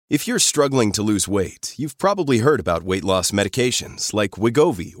If you're struggling to lose weight, you've probably heard about weight loss medications like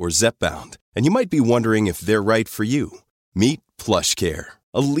Wegovy or Zepbound, and you might be wondering if they're right for you. Meet PlushCare,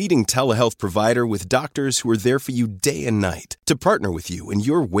 a leading telehealth provider with doctors who are there for you day and night to partner with you in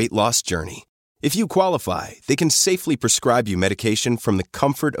your weight loss journey. If you qualify, they can safely prescribe you medication from the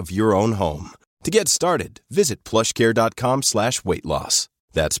comfort of your own home. To get started, visit plushcare.com/weightloss.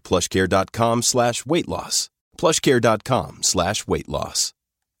 That's plushcare.com/weightloss. plushcare.com/weightloss.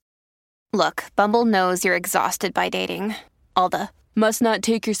 Look, Bumble knows you're exhausted by dating. All the must not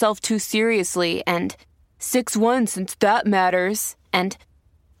take yourself too seriously and 6'1" since that matters. And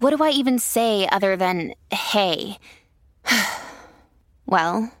what do I even say other than hey?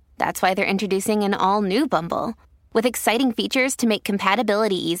 Well, that's why they're introducing an all-new Bumble with exciting features to make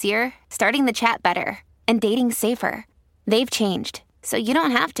compatibility easier, starting the chat better, and dating safer. They've changed, so you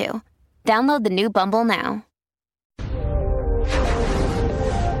don't have to. Download the new Bumble now.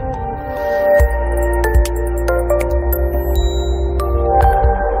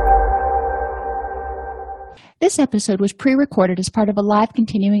 This episode was pre-recorded as part of a live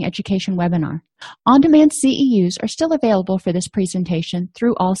continuing education webinar. On-demand CEUs are still available for this presentation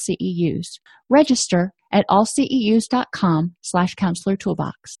through All CEUs. Register at allceus.com/counselor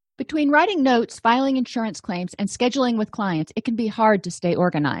toolbox. Between writing notes, filing insurance claims, and scheduling with clients, it can be hard to stay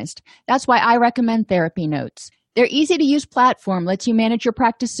organized. That's why I recommend Therapy Notes. Their easy-to-use platform lets you manage your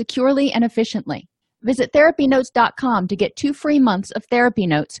practice securely and efficiently. Visit therapynotes.com to get 2 free months of Therapy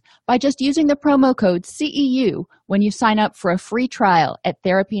Notes by just using the promo code CEU when you sign up for a free trial at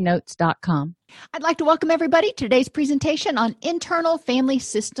therapynotes.com. I'd like to welcome everybody to today's presentation on internal family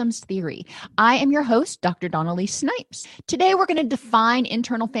systems theory. I am your host, Dr. Dawn-Elise Snipes. Today, we're going to define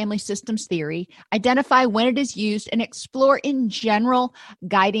internal family systems theory, identify when it is used, and explore in general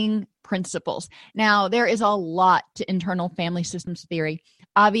guiding principles. Now, there is a lot to internal family systems theory.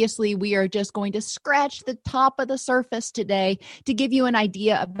 Obviously, we are just going to scratch the top of the surface today to give you an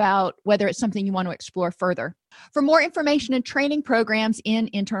idea about whether it's something you want to explore further. For more information and training programs in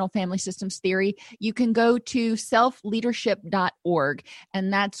internal family systems theory, you can go to selfleadership.org,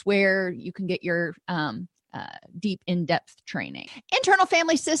 and that's where you can get your deep, in-depth training. Internal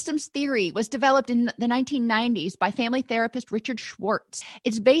family systems theory was developed in the 1990s by family therapist Richard Schwartz.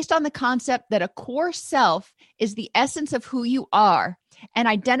 It's based on the concept that a core self is the essence of who you are and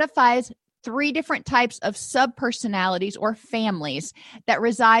identifies 3 different types of subpersonalities or families that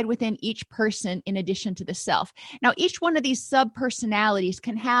reside within each person in addition to the self. Now, each one of these subpersonalities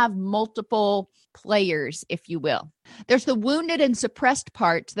can have multiple players, if you will. There's the wounded and suppressed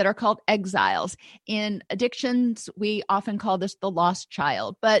parts that are called exiles. In addictions, we often call this the lost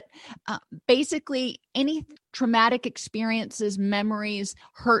child. But basically, any traumatic experiences, memories,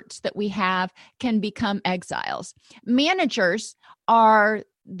 hurts that we have can become exiles. Managers are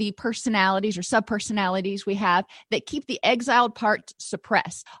the personalities or subpersonalities we have that keep the exiled parts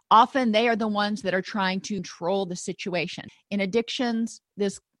suppressed. Often they are the ones that are trying to control the situation. In addictions,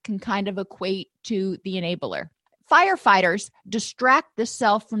 this can kind of equate to the enabler. Firefighters distract the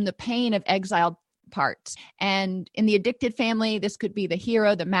self from the pain of exiled parts. And in the addicted family, this could be the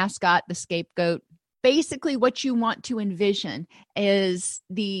hero, the mascot, the scapegoat. Basically, what you want to envision is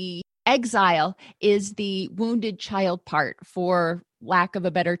the exile is the wounded child part, for lack of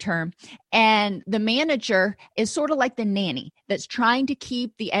a better term. And the manager is sort of like the nanny that's trying to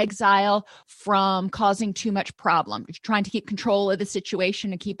keep the exile from causing too much problem. It's trying to keep control of the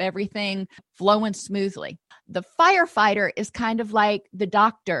situation and keep everything flowing smoothly. The firefighter is kind of like the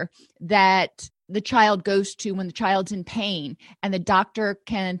doctor that the child goes to when the child's in pain, and the doctor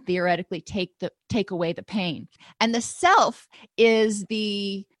can theoretically take away the pain. And the self is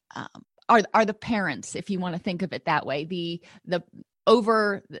the are the parents, if you want to think of it that way, the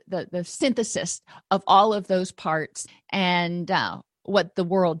synthesis of all of those parts and what the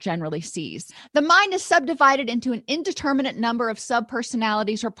world generally sees. The mind is subdivided into an indeterminate number of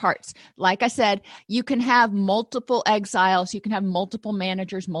subpersonalities or parts. Like I said, you can have multiple exiles, you can have multiple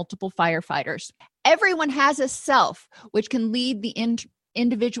managers, multiple firefighters. Everyone has a self, which can lead the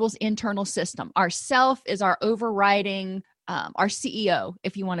individual's internal system. Our self is our overriding our CEO,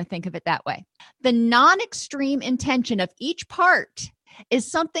 if you want to think of it that way. The non-extreme intention of each part is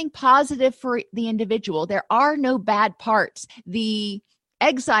something positive for the individual. There are no bad parts. The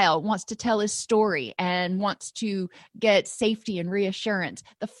exile wants to tell his story and wants to get safety and reassurance.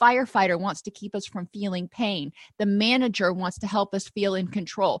 The firefighter wants to keep us from feeling pain. The manager wants to help us feel in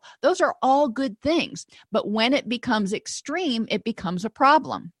control. Those are all good things. But when it becomes extreme, it becomes a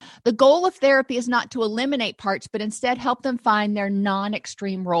problem. The goal of therapy is not to eliminate parts, but instead help them find their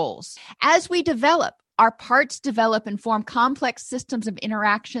non-extreme roles. As we develop, our parts develop and form complex systems of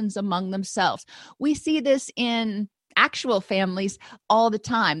interactions among themselves. We see this in actual families all the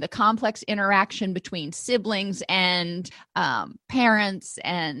time, the complex interaction between siblings and parents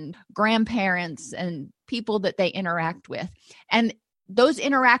and grandparents and people that they interact with. And those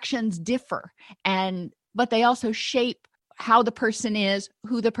interactions differ, but they also shape how the person is,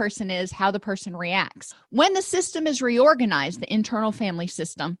 who the person is, how the person reacts. When the system is reorganized, the internal family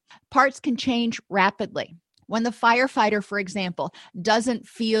system, parts can change rapidly. When the firefighter, for example, doesn't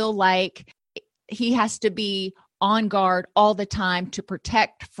feel like he has to be on guard all the time to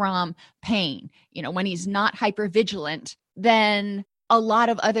protect from pain, when he's not hypervigilant, then a lot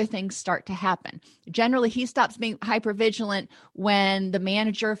of other things start to happen. Generally, he stops being hypervigilant when the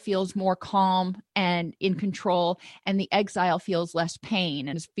manager feels more calm and in control, and the exile feels less pain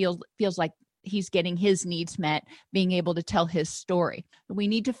and feels like he's getting his needs met, being able to tell his story. We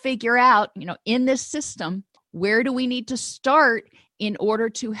need to figure out, in this system, where do we need to start in order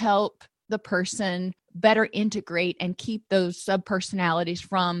to help the person better integrate and keep those subpersonalities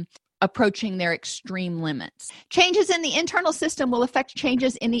from approaching their extreme limits. Changes in the internal system will affect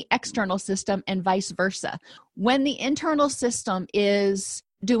changes in the external system and vice versa. When the internal system is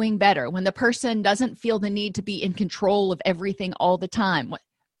doing better, when the person doesn't feel the need to be in control of everything all the time, what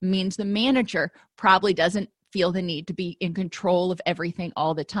means the manager probably doesn't feel the need to be in control of everything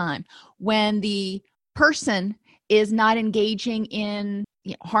all the time. When the person is not engaging in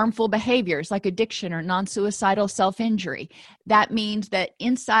harmful behaviors like addiction or non-suicidal self-injury, that means that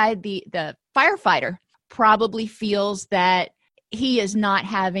inside the firefighter probably feels that he is not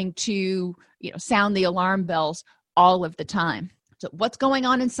having to sound the alarm bells all of the time. So what's going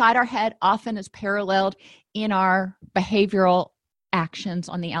on inside our head often is paralleled in our behavioral actions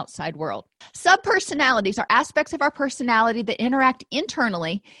on the outside world. Subpersonalities are aspects of our personality that interact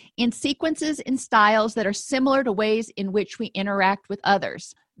internally in sequences and styles that are similar to ways in which we interact with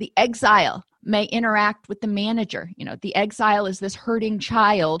others. The exile may interact with the manager. The exile is this hurting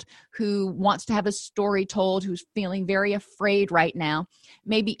child who wants to have a story told, who's feeling very afraid right now,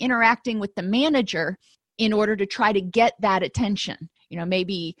 maybe interacting with the manager in order to try to get that attention.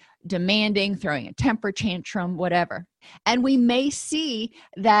 Maybe demanding, throwing a temper tantrum, whatever. And we may see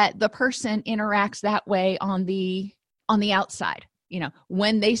that the person interacts that way on the outside.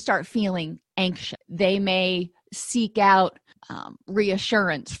 When they start feeling anxious, they may seek out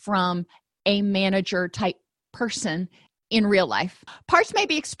reassurance from a manager type person in real life. Parts may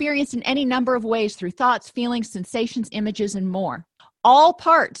be experienced in any number of ways through thoughts, feelings, sensations, images, and more. All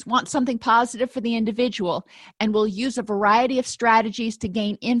parts want something positive for the individual and will use a variety of strategies to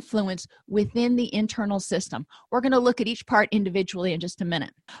gain influence within the internal system. We're going to look at each part individually in just a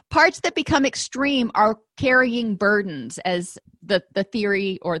minute. Parts that become extreme are carrying burdens, as the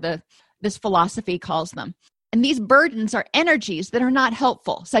theory or this philosophy calls them. And these burdens are energies that are not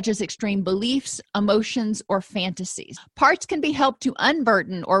helpful, such as extreme beliefs, emotions, or fantasies. Parts can be helped to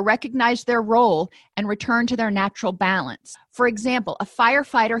unburden or recognize their role and return to their natural balance. For example, a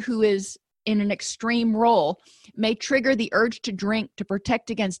firefighter who is in an extreme role may trigger the urge to drink to protect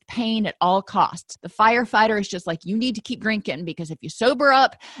against pain at all costs. The firefighter is just like, you need to keep drinking because if you sober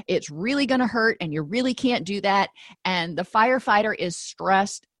up, it's really going to hurt and you really can't do that. And the firefighter is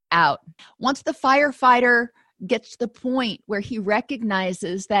stressed out. Once the firefighter gets to the point where he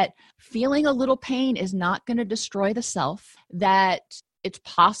recognizes that feeling a little pain is not going to destroy the self, that it's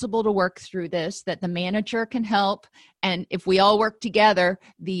possible to work through this, that the manager can help, and if we all work together,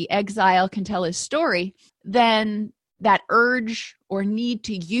 the exile can tell his story, then that urge or need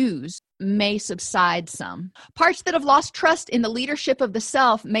to use may subside some. Parts that have lost trust in the leadership of the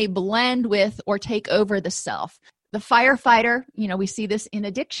self may blend with or take over the self. The firefighter, we see this in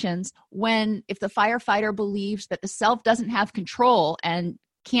addictions, if the firefighter believes that the self doesn't have control and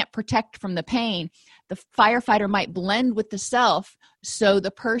can't protect from the pain, the firefighter might blend with the self, so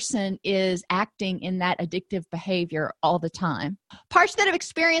the person is acting in that addictive behavior all the time. Parts that have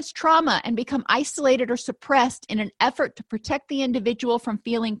experienced trauma and become isolated or suppressed in an effort to protect the individual from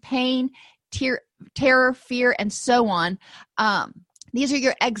feeling pain, terror, fear, and so on. These are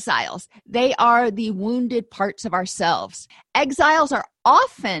your exiles. They are the wounded parts of ourselves. Exiles are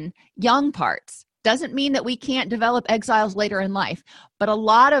often young parts. Doesn't mean that we can't develop exiles later in life, but a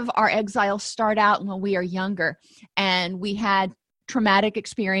lot of our exiles start out when we are younger and we had traumatic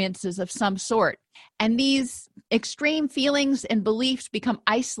experiences of some sort. And these extreme feelings and beliefs become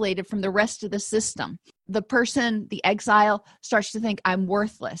isolated from the rest of the system. The person, the exile, starts to think, I'm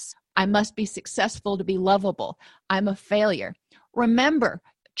worthless. I must be successful to be lovable. I'm a failure. Remember,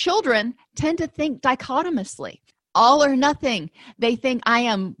 children tend to think dichotomously. all or nothing. They think I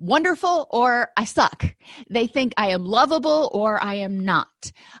am wonderful or I suck. They think I am lovable or I am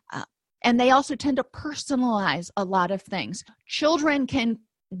not. And they also tend to personalize a lot of things. Children can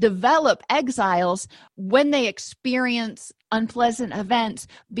develop exiles when they experience unpleasant events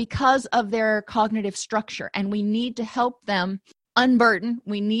because of their cognitive structure. And we need to help them unburden.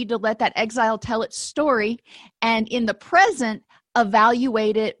 We need to let that exile tell its story. And in the present,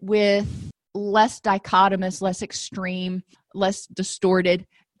 evaluate it with less dichotomous, less extreme, less distorted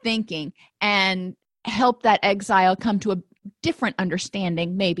thinking, and help that exile come to a different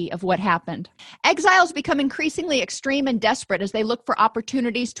understanding maybe of what happened. Exiles become increasingly extreme and desperate as they look for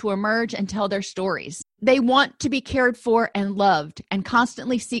opportunities to emerge and tell their stories. They want to be cared for and loved and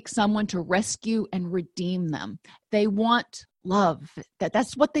constantly seek someone to rescue and redeem them. They want love.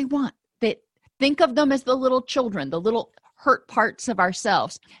 That's what they want. They think of them as the little children, the little hurt parts of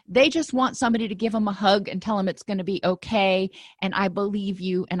ourselves. They just want somebody to give them a hug and tell them it's going to be okay, and I believe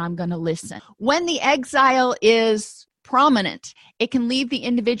you, and I'm going to listen. When the exile is prominent, it can leave the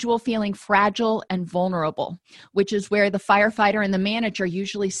individual feeling fragile and vulnerable, which is where the firefighter and the manager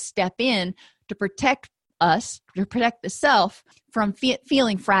usually step in to protect us, to protect the self from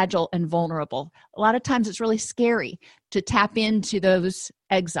feeling fragile and vulnerable. A lot of times it's really scary to tap into those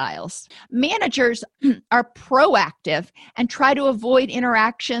exiles. Managers are proactive and try to avoid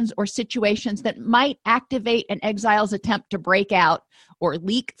interactions or situations that might activate an exile's attempt to break out or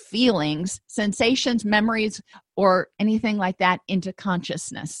leak feelings, sensations, memories, or anything like that into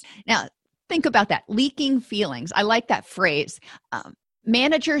consciousnness. Now, think about that, leaking feelings. I like that phrase.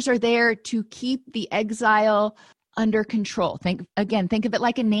 Managers are there to keep the exile under control. Think of it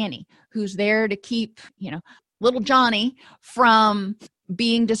like a nanny who's there to keep, little Johnny from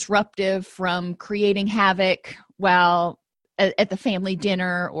being disruptive, from creating havoc while at the family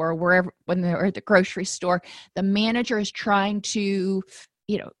dinner or wherever, when they're at the grocery store. The manager is trying to,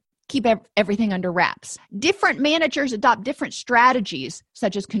 keep everything under wraps. Different managers adopt different strategies,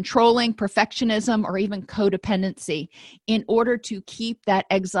 such as controlling, perfectionism, or even codependency, in order to keep that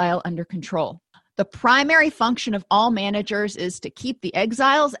exile under control. The primary function of all managers is to keep the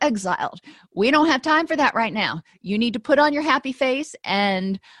exiles exiled. We don't have time for that right now. You need to put on your happy face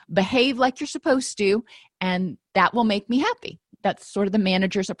and behave like you're supposed to, and that will make me happy. That's sort of the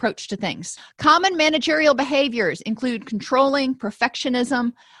manager's approach to things. Common managerial behaviors include controlling,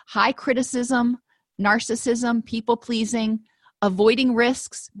 perfectionism, high criticism, narcissism, people-pleasing, avoiding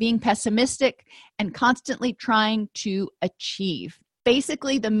risks, being pessimistic, and constantly trying to achieve.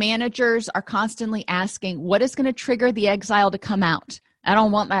 Basically, the managers are constantly asking, what is going to trigger the exile to come out? I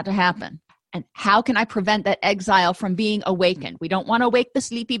don't want that to happen. And how can I prevent that exile from being awakened? We don't want to wake the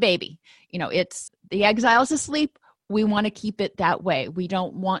sleepy baby. It's the exile's asleep. We want to keep it that way. We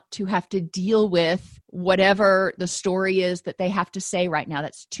don't want to have to deal with whatever the story is that they have to say right now.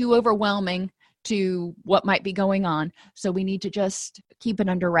 That's too overwhelming to what might be going on. So we need to just keep it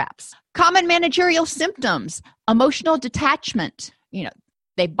under wraps. Common managerial symptoms: emotional detachment.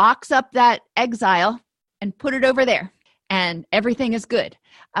 They box up that exile and put it over there, and everything is good.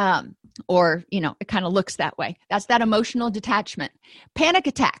 It kind of looks that way. That's that emotional detachment. Panic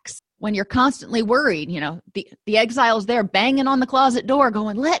attacks. When you're constantly worried, the exile's there banging on the closet door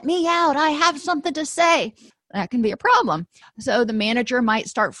going, let me out, I have something to say. That can be a problem. So the manager might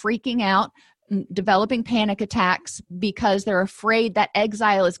start freaking out, developing panic attacks because they're afraid that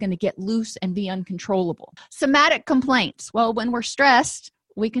exile is going to get loose and be uncontrollable. Somatic complaints. Well, when we're stressed,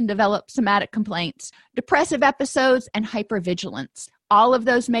 we can develop somatic complaints. Depressive episodes and hypervigilance. All of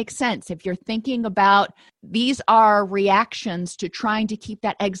those make sense if you're thinking about these are reactions to trying to keep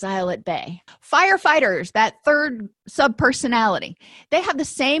that exile at bay. Firefighters, that third subpersonality, they have the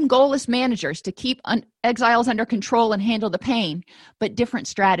same goal as managers to keep exiles under control and handle the pain, but different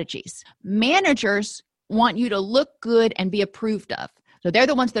strategies. Managers want you to look good and be approved of. So they're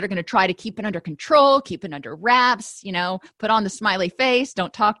the ones that are going to try to keep it under control, keep it under wraps, put on the smiley face,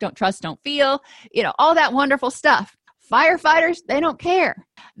 don't talk, don't trust, don't feel, all that wonderful stuff. Firefighters, they don't care.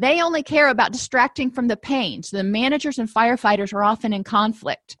 They only care about distracting from the pain. So the managers and firefighters are often in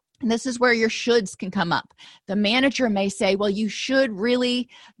conflict. And this is where your shoulds can come up. The manager may say, well, you should really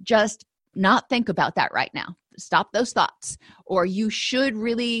just not think about that right now. Stop those thoughts. Or you should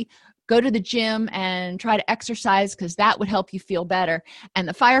really go to the gym and try to exercise because that would help you feel better. And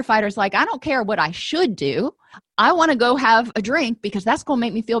the firefighter's like, I don't care what I should do. I want to go have a drink because that's going to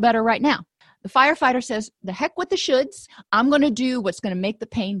make me feel better right now. The firefighter says, the heck with the shoulds. I'm going to do what's going to make the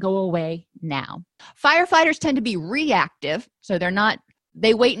pain go away now. Firefighters tend to be reactive. So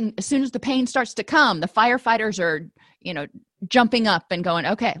they wait, and as soon as the pain starts to come, the firefighters are, jumping up and going,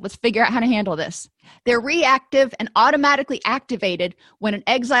 okay, let's figure out how to handle this. They're reactive and automatically activated when an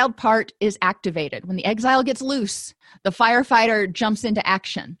exiled part is activated. When the exile gets loose, the firefighter jumps into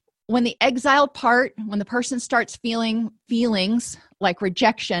action. When the exiled part, when the person starts feeling feelings like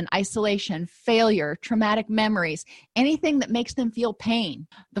rejection, isolation, failure, traumatic memories, anything that makes them feel pain,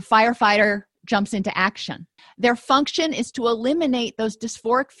 the firefighter jumps into action. Their function is to eliminate those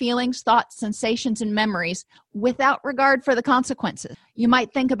dysphoric feelings, thoughts, sensations, and memories without regard for the consequences. You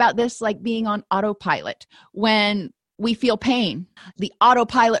might think about this like being on autopilot. When we feel pain, the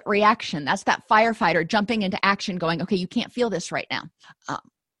autopilot reaction, that's that firefighter jumping into action going, okay, you can't feel this right now.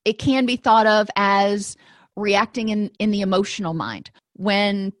 It can be thought of as reacting in the emotional mind.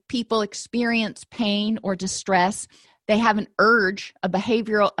 When people experience pain or distress, they have an urge, a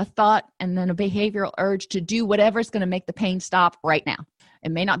thought, and then a behavioral urge to do whatever is going to make the pain stop right now.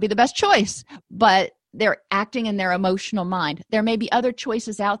 It may not be the best choice, but they're acting in their emotional mind. There may be other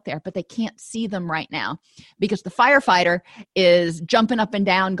choices out there, but they can't see them right now because the firefighter is jumping up and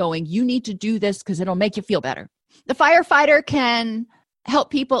down going, you need to do this because it'll make you feel better. The firefighter can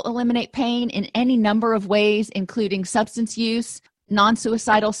help people eliminate pain in any number of ways, including substance use,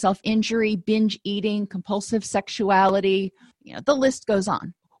 non-suicidal self-injury, binge eating, compulsive sexuality, the list goes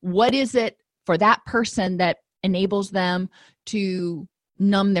on. What is it for that person that enables them to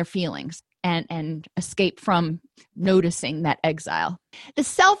numb their feelings and escape from noticing that exile? The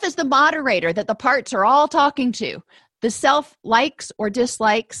self is the moderator that the parts are all talking to. The self likes or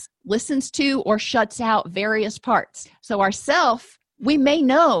dislikes, listens to or shuts out various parts. So our self, we may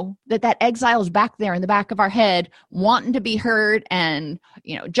know that exile is back there in the back of our head, wanting to be heard and,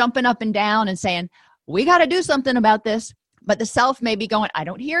 jumping up and down and saying, we got to do something about this. But the self may be going, I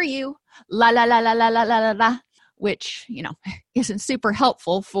don't hear you, la, la, la, la, la, la, la, la, la, which, isn't super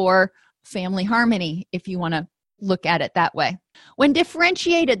helpful for family harmony if you want to look at it that way. When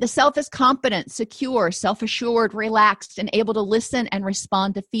differentiated, the self is competent, secure, self-assured, relaxed, and able to listen and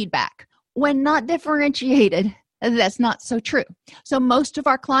respond to feedback. When not differentiated, that's not so true. So most of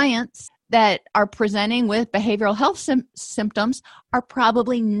our clients that are presenting with behavioral health symptoms are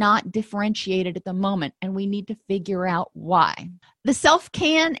probably not differentiated at the moment, and we need to figure out why. The self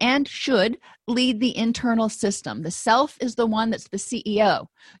can and should lead the internal system. The self is the one that's the CEO.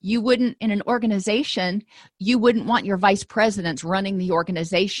 You wouldn't, in an organization, you wouldn't want your vice presidents running the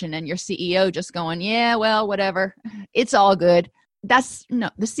organization and your CEO just going, yeah, well, whatever, it's all good. The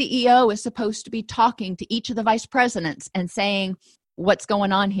CEO is supposed to be talking to each of the vice presidents and saying, what's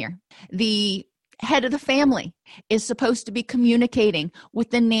going on here? The head of the family is supposed to be communicating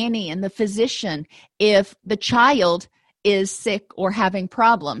with the nanny and the physician if the child is sick or having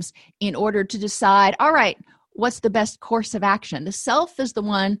problems in order to decide, all right, what's the best course of action? The self is the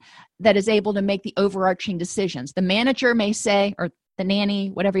one that is able to make the overarching decisions. The manager may say, or the nanny,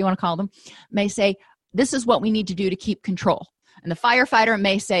 whatever you want to call them, may say, this is what we need to do to keep control. And the firefighter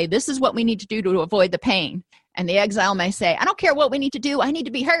may say, this is what we need to do to avoid the pain. And the exile may say, I don't care what we need to do. I need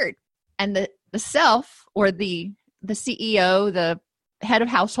to be heard. And the self or the CEO, the head of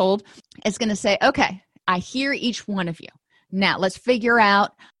household, is going to say, okay, I hear each one of you. Now let's figure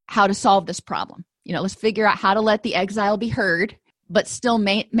out how to solve this problem. Let's figure out how to let the exile be heard, but still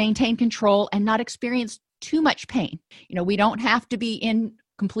maintain control and not experience too much pain. We don't have to be in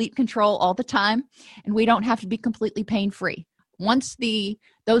complete control all the time, and we don't have to be completely pain-free. Once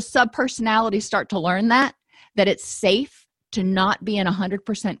those subpersonalities start to learn that it's safe to not be in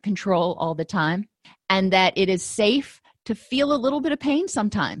 100% control all the time, and that it is safe to feel a little bit of pain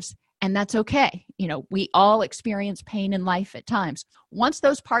sometimes, and that's okay. We all experience pain in life at times. Once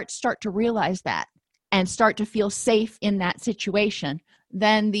those parts start to realize that and start to feel safe in that situation,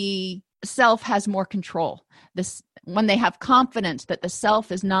 then the self has more control. When they have confidence that the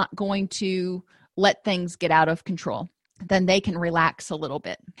self is not going to let things get out of control, then they can relax a little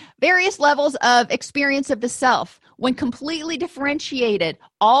bit. Various levels of experience of the self. When completely differentiated,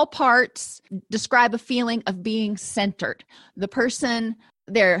 all parts describe a feeling of being centered. The person,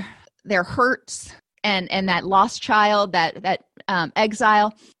 their hurts and that lost child, that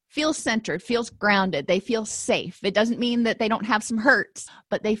exile, feels centered, feels grounded. They feel safe. It doesn't mean that they don't have some hurts,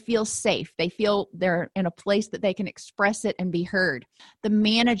 but they feel safe. They feel they're in a place that they can express it and be heard. The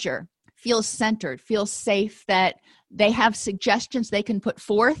manager feels centered, feels safe that they have suggestions they can put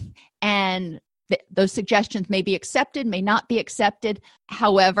forth, and those suggestions may be accepted, may not be accepted.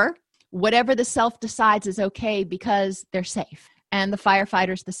 However, whatever the self decides is okay because they're safe. And the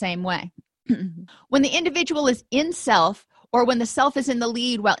firefighter's the same way. When the individual is in self, or when the self is in the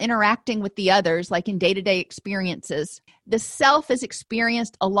lead while interacting with the others, like in day-to-day experiences, the self is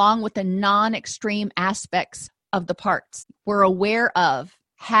experienced along with the non-extreme aspects of the parts. We're aware of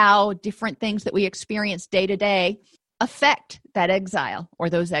how different things that we experience day to day affect that exile or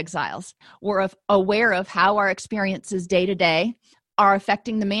those exiles. We're aware of how our experiences day to day are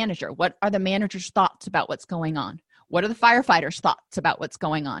affecting the manager. What are the manager's thoughts about what's going on? What are the firefighters' thoughts about what's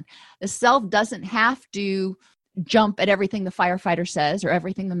going on? The self doesn't have to jump at everything the firefighter says or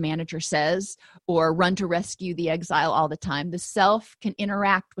everything the manager says or run to rescue the exile all the time. The self can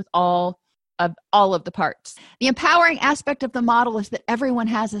interact with all of the parts. The empowering aspect of the model is that everyone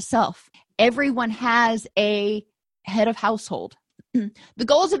has a self. Everyone has a head of household. The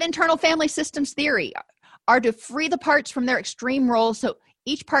goals of internal family systems theory are to free the parts from their extreme roles so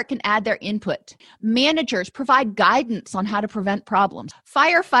each part can add their input. Managers provide guidance on how to prevent problems.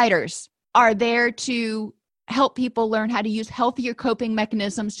 Firefighters are there to help people learn how to use healthier coping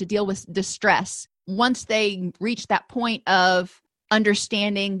mechanisms to deal with distress once they reach that point of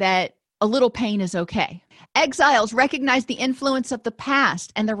understanding that a little pain is okay. Exiles recognize the influence of the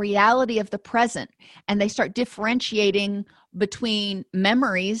past and the reality of the present, and they start differentiating between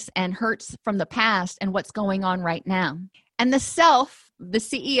memories and hurts from the past and what's going on right now. And the self, the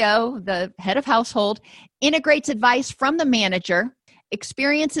CEO, the head of household, integrates advice from the manager,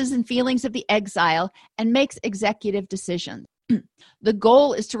 experiences and feelings of the exile, and makes executive decisions. The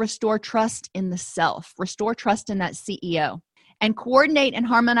goal is to restore trust in the self, restore trust in that CEO, and coordinate and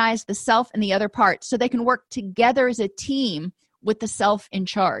harmonize the self and the other parts so they can work together as a team with the self in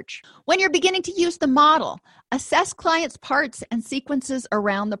charge. When you're beginning to use the model, assess clients' parts and sequences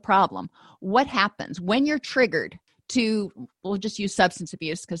around the problem. What happens when you're triggered to, we'll just use substance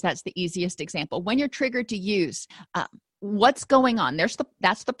abuse because that's the easiest example. When you're triggered to use, what's going on?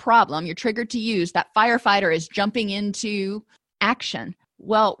 That's the problem. You're triggered to use. That firefighter is jumping into action.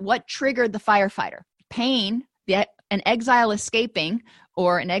 Well, what triggered the firefighter? Pain. An exile escaping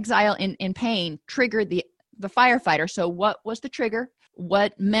or an exile in pain triggered the firefighter. So what was the trigger?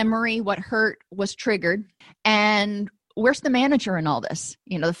 What memory, what hurt was triggered? And where's the manager in all this?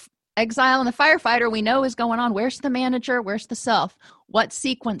 The exile and the firefighter we know is going on. Where's the manager? Where's the self? What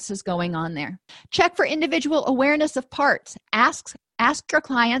sequence is going on there? Check for individual awareness of parts. Ask your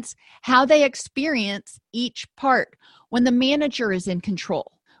clients how they experience each part when the manager is in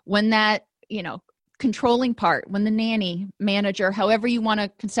control, when that, controlling part, when the nanny, manager, however you want to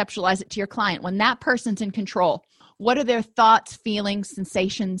conceptualize it to your client, when that person's in control, what are their thoughts, feelings,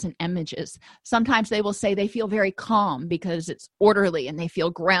 sensations, and images? Sometimes they will say they feel very calm because it's orderly and they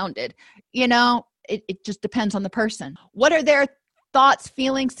feel grounded. It just depends on the person. What are their thoughts,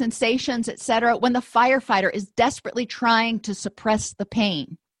 feelings, sensations, etc., when the firefighter is desperately trying to suppress the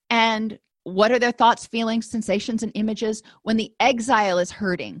pain? And what are their thoughts, feelings, sensations, and images when the exile is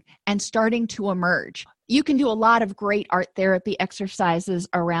hurting and starting to emerge? You can do a lot of great art therapy exercises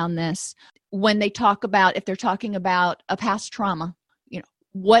around this. When they talk about, if they're talking about a past trauma,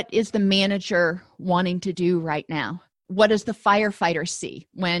 what is the manager wanting to do right now? What does the firefighter see?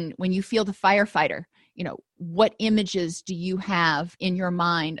 When you feel the firefighter, what images do you have in your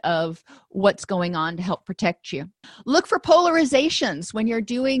mind of what's going on to help protect you? Look for polarizations when you're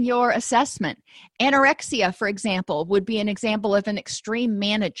doing your assessment. Anorexia, for example, would be an example of an extreme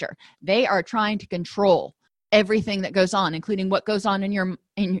manager. They are trying to control everything that goes on, including what goes on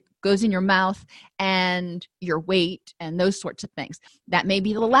goes in your mouth and your weight and those sorts of things. That may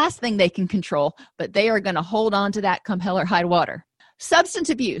be the last thing they can control, but they are going to hold on to that come hell or high water. Substance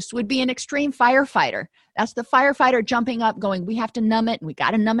abuse would be an extreme firefighter. That's the firefighter jumping up going, we have to numb it, and we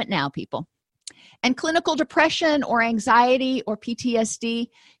got to numb it now, people. And clinical depression or anxiety or PTSD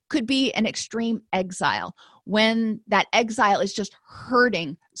could be an extreme exile, when that exile is just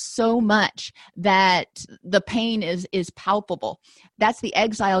hurting so much that the pain is palpable. That's the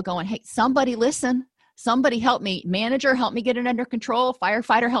exile going, hey, somebody listen, somebody help me, manager, help me get it under control,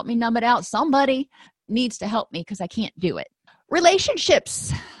 firefighter, help me numb it out. Somebody needs to help me because I can't do it.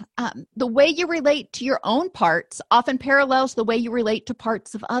 Relationships. The way you relate to your own parts often parallels the way you relate to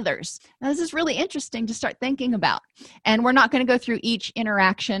parts of others. Now, this is really interesting to start thinking about. And we're not going to go through each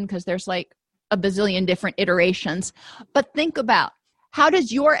interaction because there's like a bazillion different iterations. But think about, how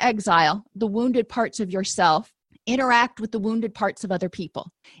does your exile, the wounded parts of yourself, interact with the wounded parts of other people?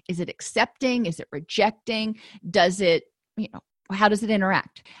 Is it accepting? Is it rejecting? Does it, how does it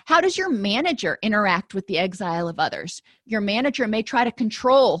interact? How does your manager interact with the exile of others? Your manager may try to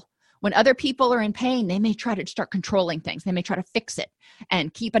control. When other people are in pain, they may try to start controlling things. They may try to fix it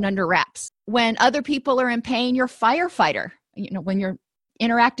and keep it under wraps. When other people are in pain, your firefighter, when you're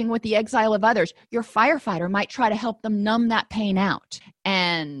interacting with the exile of others, your firefighter might try to help them numb that pain out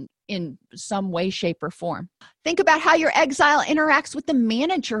and in some way, shape, or form. Think about how your exile interacts with the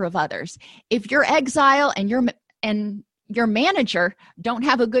manager of others. If your exile and your and your manager don't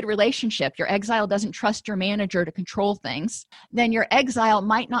have a good relationship, your exile doesn't trust your manager to control things, then your exile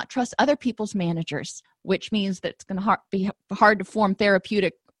might not trust other people's managers, which means that it's going to be hard to form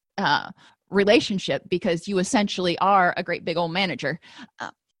therapeutic relationship because you essentially are a great big old manager.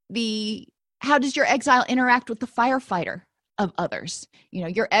 How does your exile interact with the firefighter of others?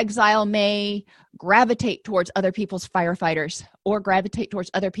 Your exile may gravitate towards other people's firefighters or gravitate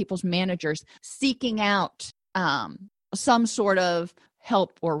towards other people's managers, seeking out some sort of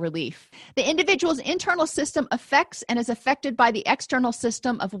help or relief. The individual's internal system affects and is affected by the external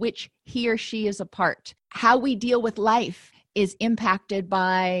system of which he or she is a part. How we deal with life is impacted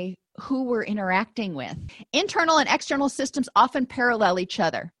by who we're interacting with. Internal and external systems often parallel each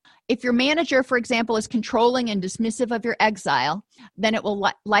other. If your manager, for example, is controlling and dismissive of your exile, then it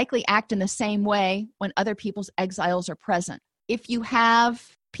will likely act in the same way when other people's exiles are present. If you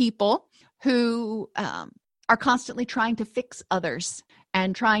have people who are constantly trying to fix others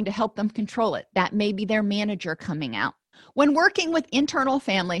and trying to help them control it, that may be their manager coming out. When working with internal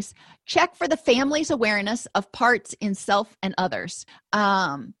families, check for the family's awareness of parts in self and others.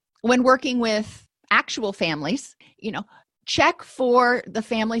 When working with actual families, check for the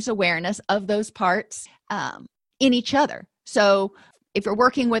family's awareness of those parts in each other. So if you're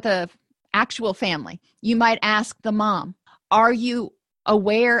working with an actual family, you might ask the mom, are you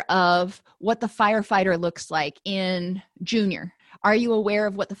aware of what the firefighter looks like in Junior? Are you aware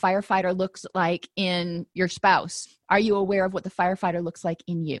of what the firefighter looks like in your spouse? Are you aware of what the firefighter looks like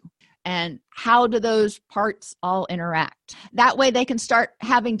in you? And how do those parts all interact? That way they can start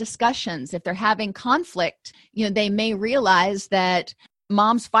having discussions. If they're having conflict, they may realize that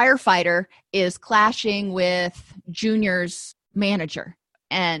mom's firefighter is clashing with Junior's manager.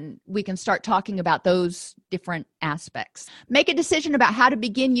 And we can start talking about those different aspects. Make a decision about how to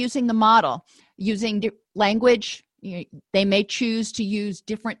begin using the model. Using language, they may choose to use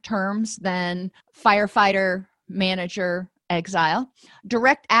different terms than firefighter, manager, exile,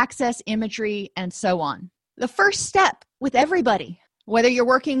 direct access imagery, and so on. The first step with everybody, whether you're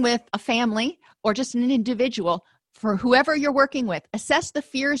working with a family or just an individual, for whoever you're working with, assess the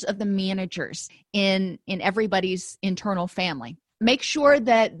fears of the managers in everybody's internal family. Make sure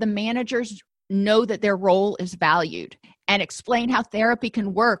that the managers know that their role is valued, and explain how therapy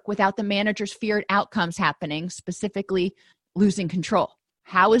can work without the manager's feared outcomes happening, specifically losing control.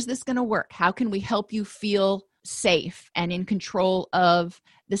 How is this going to work? How can we help you feel safe and in control of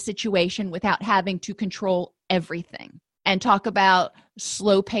the situation without having to control everything? And talk about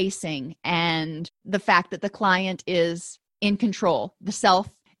slow pacing and the fact that the client is in control, the self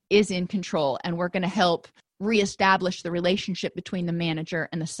is in control, and we're going to help reestablish the relationship between the manager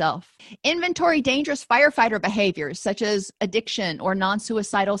and the self. Inventory dangerous firefighter behaviors such as addiction or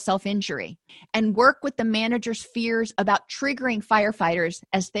non-suicidal self-injury, and work with the manager's fears about triggering firefighters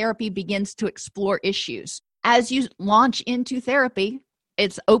as therapy begins to explore issues. As you launch into therapy,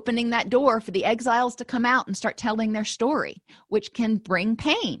 it's opening that door for the exiles to come out and start telling their story, which can bring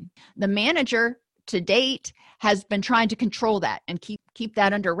pain. The manager to date has been trying to control that and keep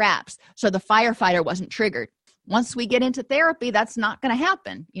that under wraps, so the firefighter wasn't triggered. Once we get into therapy, that's not going to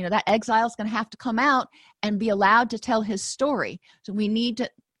happen. That exile is going to have to come out and be allowed to tell his story. So we need to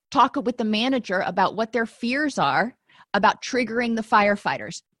talk with the manager about what their fears are about triggering the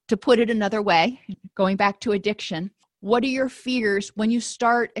firefighters. To put it another way, going back to addiction, what are your fears when you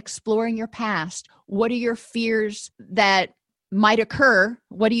start exploring your past? What are your fears that might occur?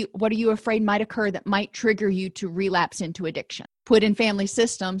 What are you afraid might occur that might trigger you to relapse into addiction? Put in family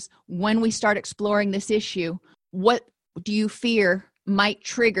systems, when we start exploring this issue, what do you fear might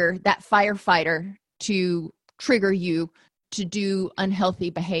trigger that firefighter to trigger you to do unhealthy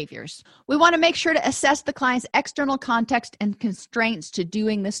behaviors? We want to make sure to assess the client's external context and constraints to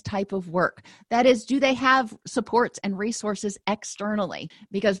doing this type of work. That is, do they have supports and resources externally?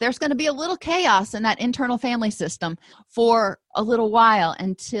 Because there's going to be a little chaos in that internal family system for a little while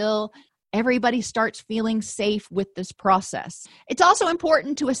until everybody starts feeling safe with this process. It's also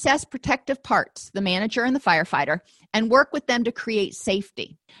important to assess protective parts, the manager and the firefighter, and work with them to create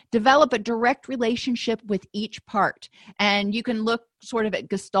safety. Develop a direct relationship with each part. And you can look sort of at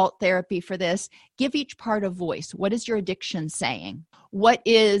Gestalt therapy for this. Give each part a voice. What is your addiction saying? What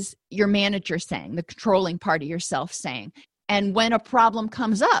is your manager saying, the controlling part of yourself saying? And when a problem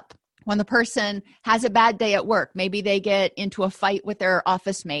comes up, when the person has a bad day at work, maybe they get into a fight with their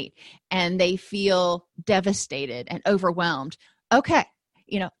office mate and they feel devastated and overwhelmed. Okay,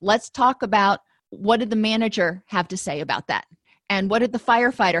 let's talk about what did the manager have to say about that? And what did the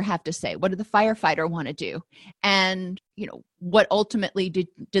firefighter have to say? What did the firefighter want to do? And, what ultimately did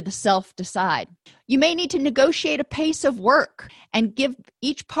the self decide? You may need to negotiate a pace of work and give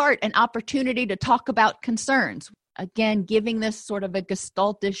each part an opportunity to talk about concerns. Again, giving this sort of a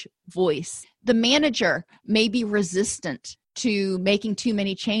gestaltish voice. The manager may be resistant to making too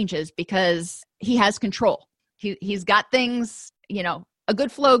many changes because he has control. He's got things, a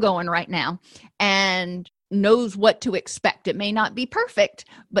good flow going right now, and knows what to expect. It may not be perfect,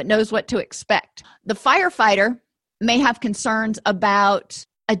 but knows what to expect. The firefighter may have concerns about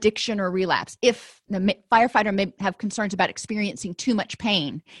addiction or relapse. If the firefighter may have concerns about experiencing too much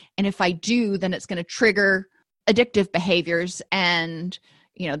pain, and if I do, then it's going to trigger addictive behaviors, and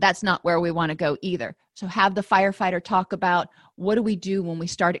that's not where we want to go either. So have the firefighter talk about, what do we do when we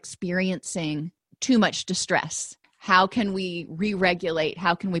start experiencing too much distress? How can we re-regulate?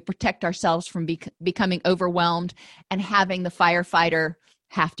 How can we protect ourselves from becoming overwhelmed and having the firefighter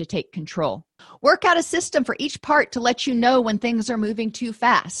have to take control? Work out a system for each part to let you know when things are moving too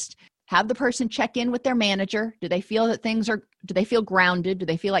fast. Have the person check in with their manager. Do they feel grounded? Do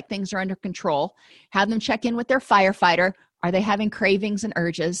they feel like things are under control? Have them check in with their firefighter. Are they having cravings and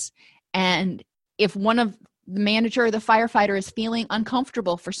urges? And if one of the manager or the firefighter is feeling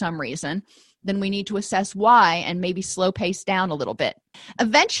uncomfortable for some reason, then we need to assess why and maybe slow pace down a little bit.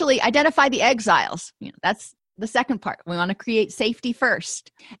 Eventually, identify the exiles. That's the second part. We want to create safety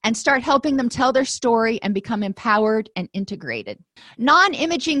first and start helping them tell their story and become empowered and integrated.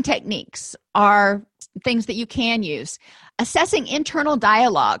 Non-imaging techniques are things that you can use. Assessing internal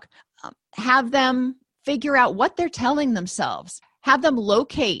dialogue. Have them figure out what they're telling themselves. Have them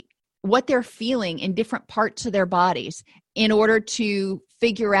locate what they're feeling in different parts of their bodies in order to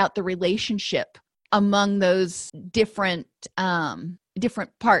figure out the relationship among those different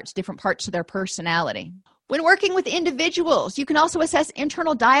parts of their personality. When working with individuals, you can also assess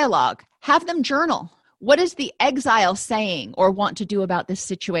internal dialogue. Have them journal. What is the exile saying or want to do about this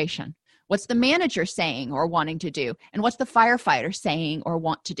situation? What's the manager saying or wanting to do? And what's the firefighter saying or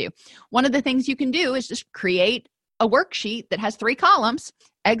want to do? One of the things you can do is just create a worksheet that has 3 columns,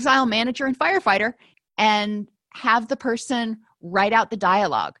 exile, manager, and firefighter, and have the person write out the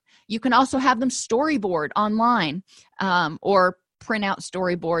dialogue. You can also have them storyboard online or print out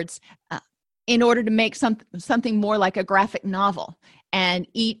storyboards in order to make something more like a graphic novel. And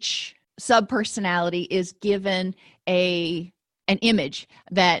each sub-personality is given an image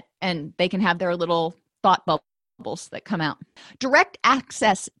and they can have their little thought bubbles that come out. Direct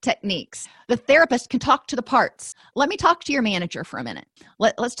access techniques. The therapist can talk to the parts. Let me talk to your manager for a minute.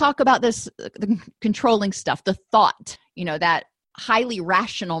 Let's talk about this, the controlling stuff, the thought, that highly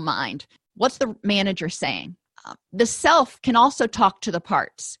rational mind. What's the manager saying? The self can also talk to the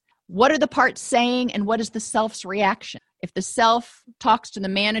parts. What are the parts saying and what is the self's reaction? If the self talks to the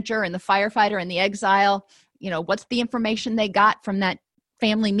manager and the firefighter and the exile, what's the information they got from that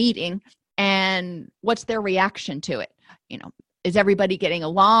family meeting and what's their reaction to it? Is everybody getting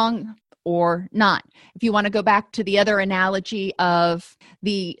along or not? If you want to go back to the other analogy of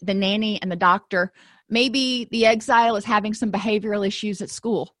the nanny and the doctor, maybe the exile is having some behavioral issues at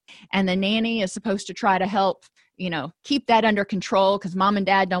school and the nanny is supposed to try to help keep that under control because mom and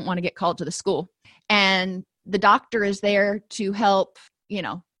dad don't want to get called to the school. And the doctor is there to help,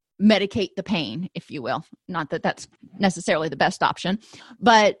 medicate the pain, if you will. Not that that's necessarily the best option,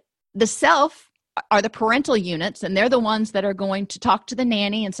 but the self are the parental units, and they're the ones that are going to talk to the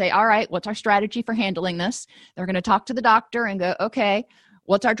nanny and say, all right, what's our strategy for handling this? They're going to talk to the doctor and go, okay,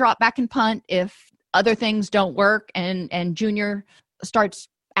 what's our drop back and punt if other things don't work and Junior starts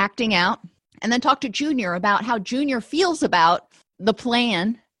acting out? And then talk to Junior about how Junior feels about the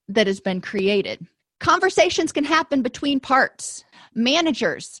plan that has been created. Conversations can happen between parts.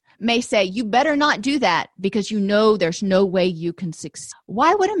 Managers may say, you better not do that because there's no way you can succeed.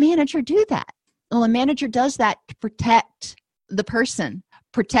 Why would a manager do that? Well, a manager does that to protect the person,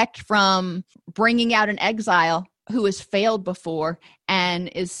 protect from bringing out an exile who has failed before and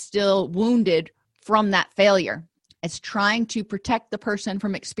is still wounded from that failure. It's trying to protect the person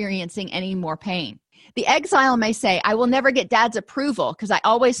from experiencing any more pain. The exile may say, I will never get dad's approval because I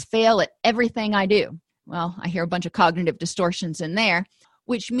always fail at everything I do. Well, I hear a bunch of cognitive distortions in there,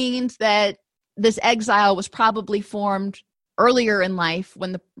 which means that this exile was probably formed earlier in life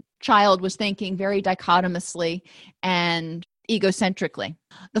when the child was thinking very dichotomously and egocentrically.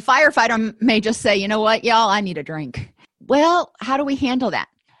 The firefighter may just say, you know what, y'all, I need a drink. Well, how do we handle that?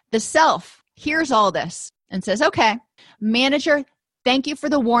 The self hears all this and says, okay, manager, thank you for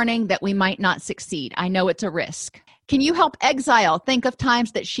the warning that we might not succeed. I know it's a risk. Can you help exile think of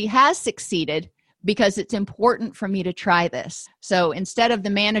times that she has succeeded, because it's important for me to try this. So instead of the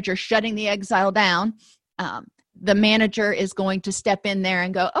manager shutting the exile down, the manager is going to step in there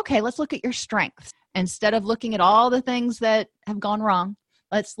and go, okay, let's look at your strengths. Instead of looking at all the things that have gone wrong,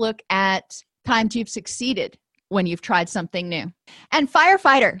 let's look at times you've succeeded when you've tried something new. And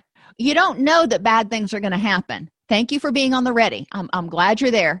firefighter, you don't know that bad things are going to happen. Thank you for being on the ready. I'm glad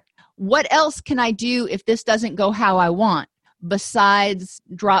you're there. What else can I do if this doesn't go how I want, besides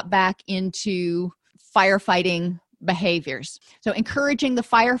drop back into firefighting behaviors? So encouraging the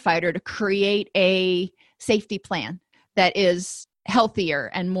firefighter to create a safety plan that is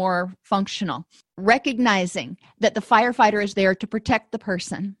healthier and more functional. Recognizing that the firefighter is there to protect the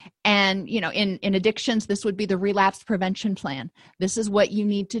person. And, in addictions, this would be the relapse prevention plan. This is what you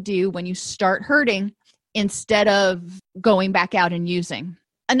need to do when you start hurting instead of going back out and using.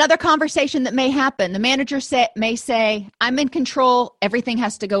 Another conversation that may happen, the manager may say, I'm in control. Everything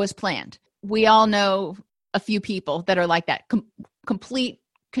has to go as planned. We all know a few people that are like that, complete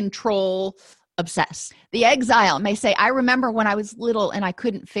control obsessed. The exile may say, I remember when I was little and I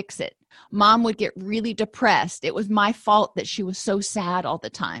couldn't fix it. Mom would get really depressed. It was my fault that she was so sad all the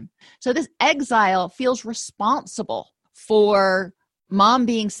time. So this exile feels responsible for mom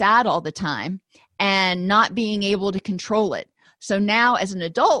being sad all the time and not being able to control it. So now as an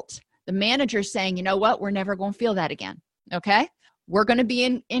adult, the manager's saying, you know what, we're never going to feel that again. Okay? We're going to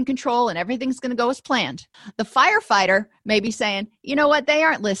be in control and everything's going to go as planned. The firefighter may be saying, you know what, they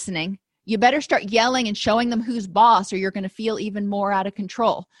aren't listening. You better start yelling and showing them who's boss or you're going to feel even more out of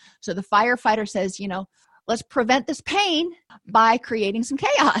control. So the firefighter says, let's prevent this pain by creating some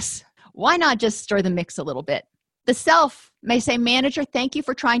chaos. Why not just stir the mix a little bit? The self may say, manager, thank you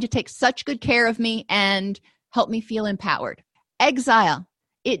for trying to take such good care of me and help me feel empowered. Exile,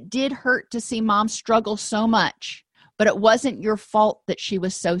 it did hurt to see mom struggle so much, but it wasn't your fault that she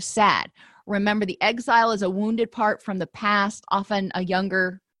was so sad. Remember, the exile is a wounded part from the past, often a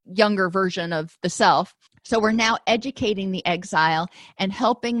younger version of the self. So we're now educating the exile and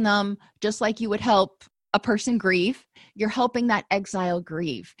helping them, just like you would help a person grieve. You're helping that exile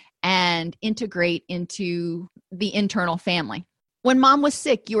grieve and integrate into the internal family. When mom was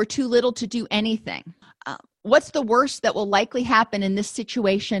sick, you were too little to do anything. What's the worst that will likely happen in this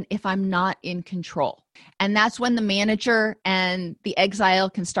situation if I'm not in control? And that's when the manager and the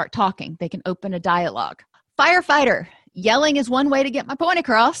exile can start talking. They can open a dialogue. Firefighter, yelling is one way to get my point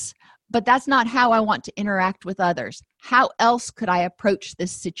across, but that's not how I want to interact with others. How else could I approach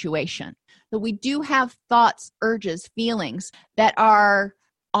this situation? So we do have thoughts, urges, feelings that are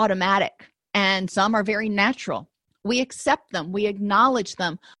automatic, and some are very natural. We accept them, we acknowledge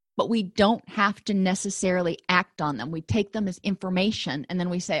them, but we don't have to necessarily act on them. We take them as information, and then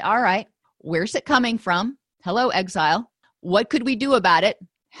we say, all right, where's it coming from? Hello, exile. What could we do about it?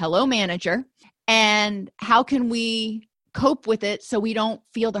 Hello, manager. And how can we cope with it so we don't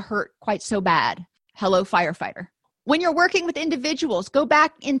feel the hurt quite so bad? Hello, firefighter. When you're working with individuals, go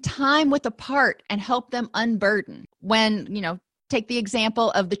back in time with a part and help them unburden. Take the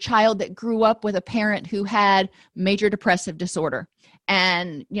example of the child that grew up with a parent who had major depressive disorder.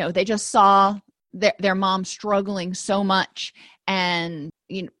 And, they just saw their mom struggling so much and,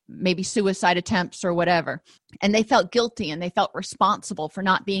 maybe suicide attempts or whatever. And they felt guilty and they felt responsible for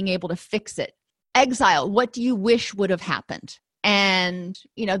not being able to fix it. Exile, what do you wish would have happened? And,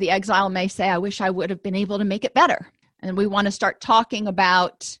 the exile may say, I wish I would have been able to make it better. And we want to start talking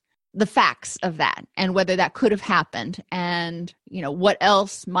about the facts of that and whether that could have happened and, what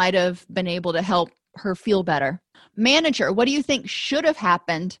else might have been able to help her feel better. Manager, what do you think should have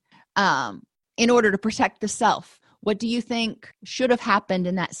happened in order to protect the self? What do you think should have happened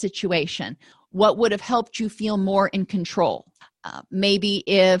in that situation? What would have helped you feel more in control? Maybe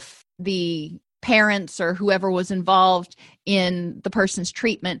if the parents or whoever was involved in the person's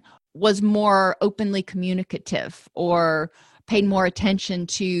treatment was more openly communicative or paid more attention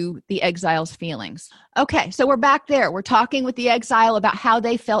to the exile's feelings. Okay, so we're back there. We're talking with the exile about how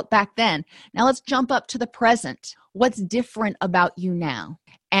they felt back then. Now let's jump up to the present. What's different about you now?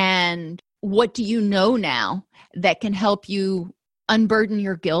 And what do you know now that can help you unburden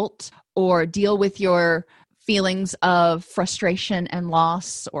your guilt or deal with your feelings of frustration and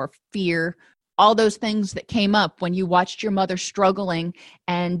loss or fear? All those things that came up when you watched your mother struggling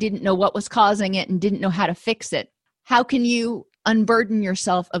and didn't know what was causing it and didn't know how to fix it. How can you unburden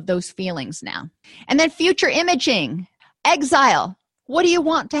yourself of those feelings now? And then future imaging, exile. What do you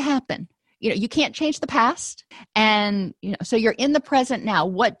want to happen? You can't change the past. And, so you're in the present now.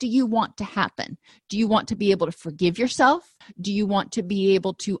 What do you want to happen? Do you want to be able to forgive yourself? Do you want to be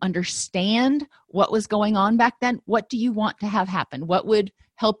able to understand what was going on back then? What do you want to have happen? What would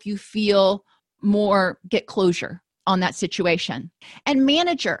help you feel get closure on that situation? And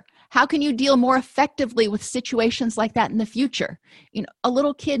manager, how can you deal more effectively with situations like that in the future? A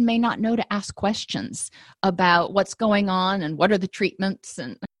little kid may not know to ask questions about what's going on and what are the treatments,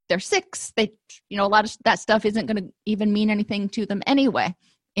 and they're 6. A lot of that stuff isn't going to even mean anything to them anyway.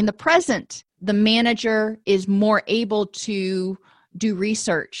 In the present, the manager is more able to do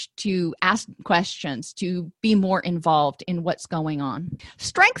research, to ask questions, to be more involved in what's going on.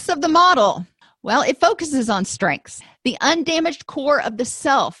 Strengths of the model. Well, it focuses on strengths, the undamaged core of the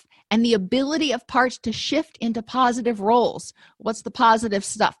self, and the ability of parts to shift into positive roles. What's the positive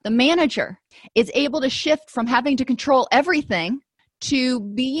stuff? The manager is able to shift from having to control everything to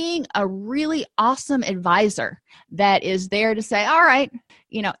being a really awesome advisor that is there to say, all right,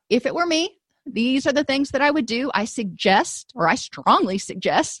 if it were me, these are the things that I would do. I strongly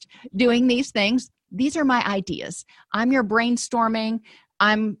suggest doing these things. These are my ideas. I'm your brainstorming.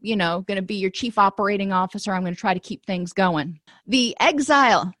 I'm, going to be your chief operating officer. I'm going to try to keep things going. The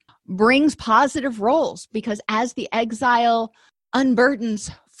exile brings positive roles, because as the exile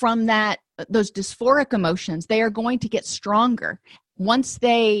unburdens from those dysphoric emotions, they are going to get stronger. Once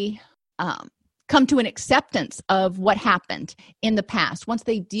they come to an acceptance of what happened in the past, once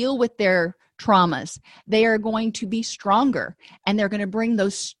they deal with their traumas, they are going to be stronger, and they're going to bring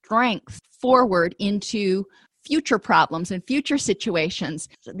those strengths forward into future problems and future situations.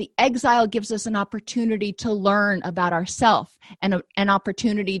 So the exile gives us an opportunity to learn about ourselves and an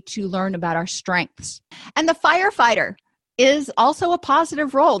opportunity to learn about our strengths. And the firefighter is also a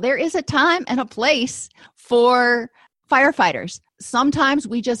positive role. There is a time and a place for firefighters. Sometimes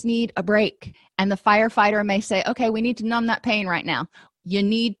we just need a break, and the firefighter may say, okay, we need to numb that pain right now. You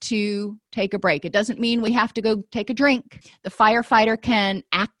need to take a break. It doesn't mean we have to go take a drink. The firefighter can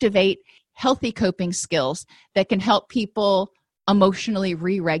activate healthy coping skills that can help people emotionally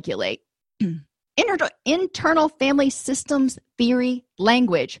re-regulate. Internal family systems theory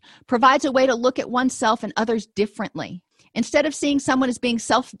language provides a way to look at oneself and others differently. Instead of seeing someone as being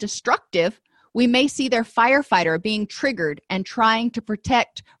self-destructive, we may see their firefighter being triggered and trying to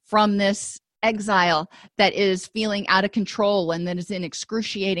protect from this exile that is feeling out of control and that is in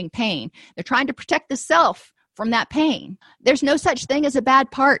excruciating pain. They're trying to protect the self from that pain. There's no such thing as a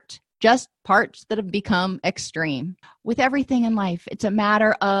bad part, just parts that have become extreme. With everything in life, it's a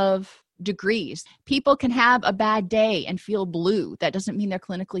matter of degrees. People can have a bad day and feel blue. That doesn't mean they're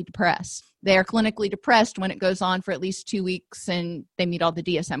clinically depressed. They are clinically depressed when it goes on for at least 2 weeks and they meet all the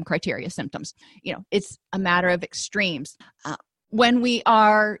DSM criteria symptoms. It's a matter of extremes. When we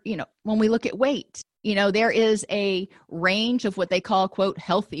look at weight, there is a range of what they call, quote,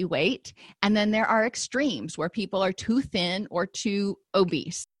 healthy weight. And then there are extremes where people are too thin or too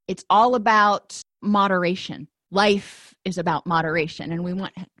obese. It's all about moderation. Life is about moderation, and we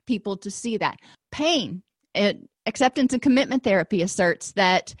want people to see that. Pain, acceptance and commitment therapy asserts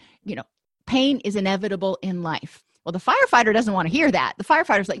that, pain is inevitable in life. Well, the firefighter doesn't want to hear that. The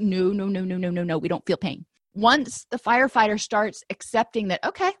firefighter's like, no, we don't feel pain. Once the firefighter starts accepting that,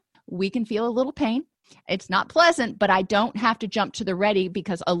 okay, we can feel a little pain. It's not pleasant, but I don't have to jump to the ready,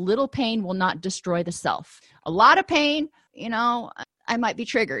 because a little pain will not destroy the self. A lot of pain, I might be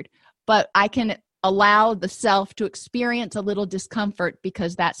triggered, but I can allow the self to experience a little discomfort,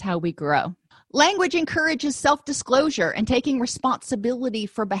 because that's how we grow. Language encourages self-disclosure and taking responsibility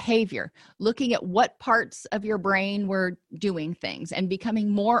for behavior, looking at what parts of your brain were doing things and becoming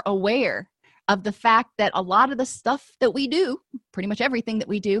more aware of the fact that a lot of the stuff that we do, pretty much everything that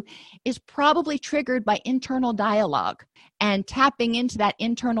we do, is probably triggered by internal dialogue, and tapping into that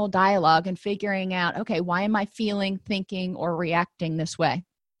internal dialogue and figuring out, okay, why am I feeling, thinking, or reacting this way?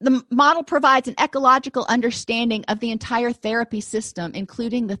 The model provides an ecological understanding of the entire therapy system,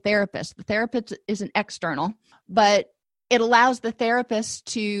 including the therapist. The therapist is an external, but it allows the therapist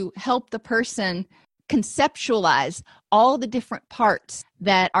to help the person conceptualize all the different parts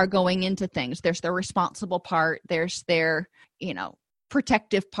that are going into things. There's their responsible part, there's their,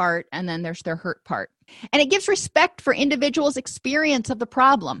 protective part, and then there's their hurt part. And it gives respect for individuals' experience of the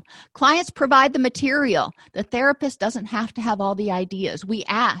problem. Clients provide the material. The therapist doesn't have to have all the ideas. We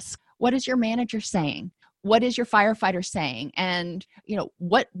ask, what is your manager saying? What is your firefighter saying? And,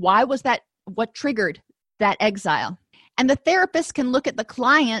 why was that, what triggered that exile? And the therapist can look at the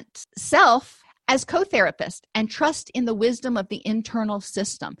client's self as co-therapist and trust in the wisdom of the internal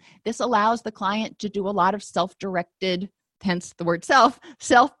system. This allows the client to do a lot of self-directed, hence the word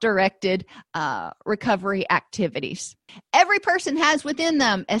self-directed recovery activities. Every person has within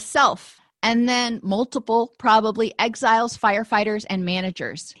them a self, and then multiple, probably, exiles, firefighters, and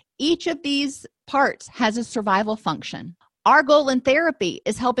managers. Each of these parts has a survival function. Our goal in therapy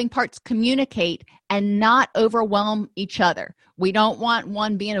is helping parts communicate and not overwhelm each other. We don't want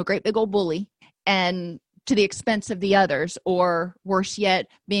one being a great big old bully and to the expense of the others, or worse yet,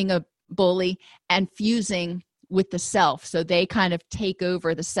 being a bully and fusing with the self. So they kind of take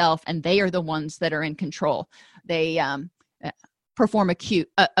over the self and they are the ones that are in control. They perform a coup,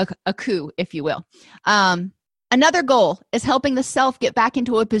 if you will. Another goal is helping the self get back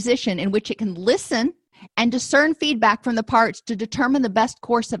into a position in which it can listen and discern feedback from the parts to determine the best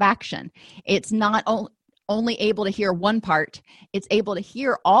course of action. It's not only able to hear one part, it's able to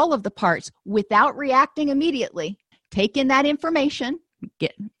hear all of the parts without reacting immediately, take in that information,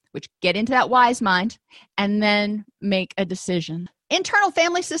 get into that wise mind, and then make a decision. Internal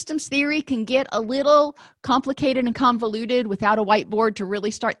family systems theory can get a little complicated and convoluted without a whiteboard to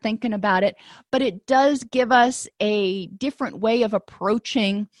really start thinking about it, but it does give us a different way of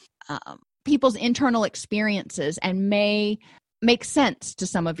approaching people's internal experiences and may make sense to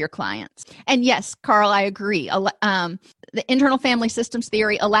some of your clients. And yes, Carl, I agree. The internal family systems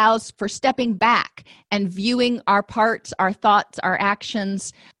theory allows for stepping back and viewing our parts, our thoughts, our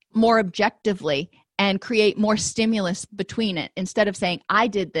actions more objectively and create more stimulus between it. Instead of saying, I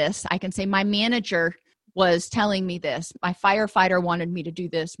did this, I can say, my manager was telling me this, my firefighter wanted me to do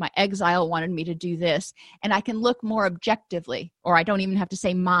this, my exile wanted me to do this, and I can look more objectively, or I don't even have to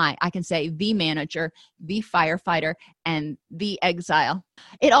say I can say the manager, the firefighter, and the exile.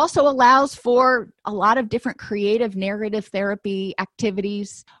 It also allows for a lot of different creative narrative therapy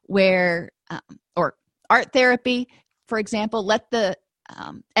activities where, or art therapy, for example, let the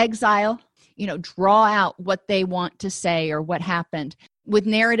exile, draw out what they want to say or what happened. With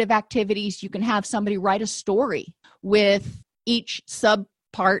narrative activities, you can have somebody write a story with each sub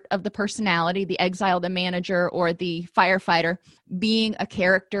part of the personality, the exile, the manager, or the firefighter, being a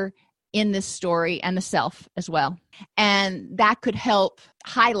character in this story, and the self as well. And that could help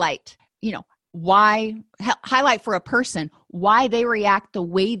highlight, highlight for a person why they react the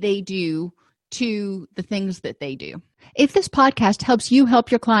way they do to the things that they do. If this podcast helps you help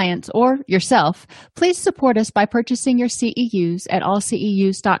your clients or yourself, please support us by purchasing your CEUs at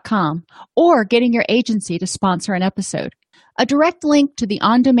allceus.com or getting your agency to sponsor an episode. A direct link to the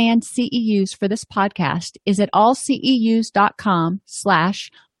on-demand CEUs for this podcast is at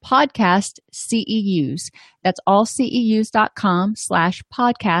allceus.com/podcast CEUs. That's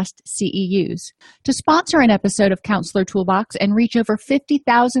allceus.com/podcast CEUs. To sponsor an episode of Counselor Toolbox and reach over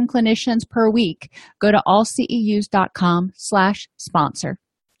 50,000 clinicians per week, go to allceus.com/sponsor.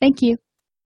 Thank you.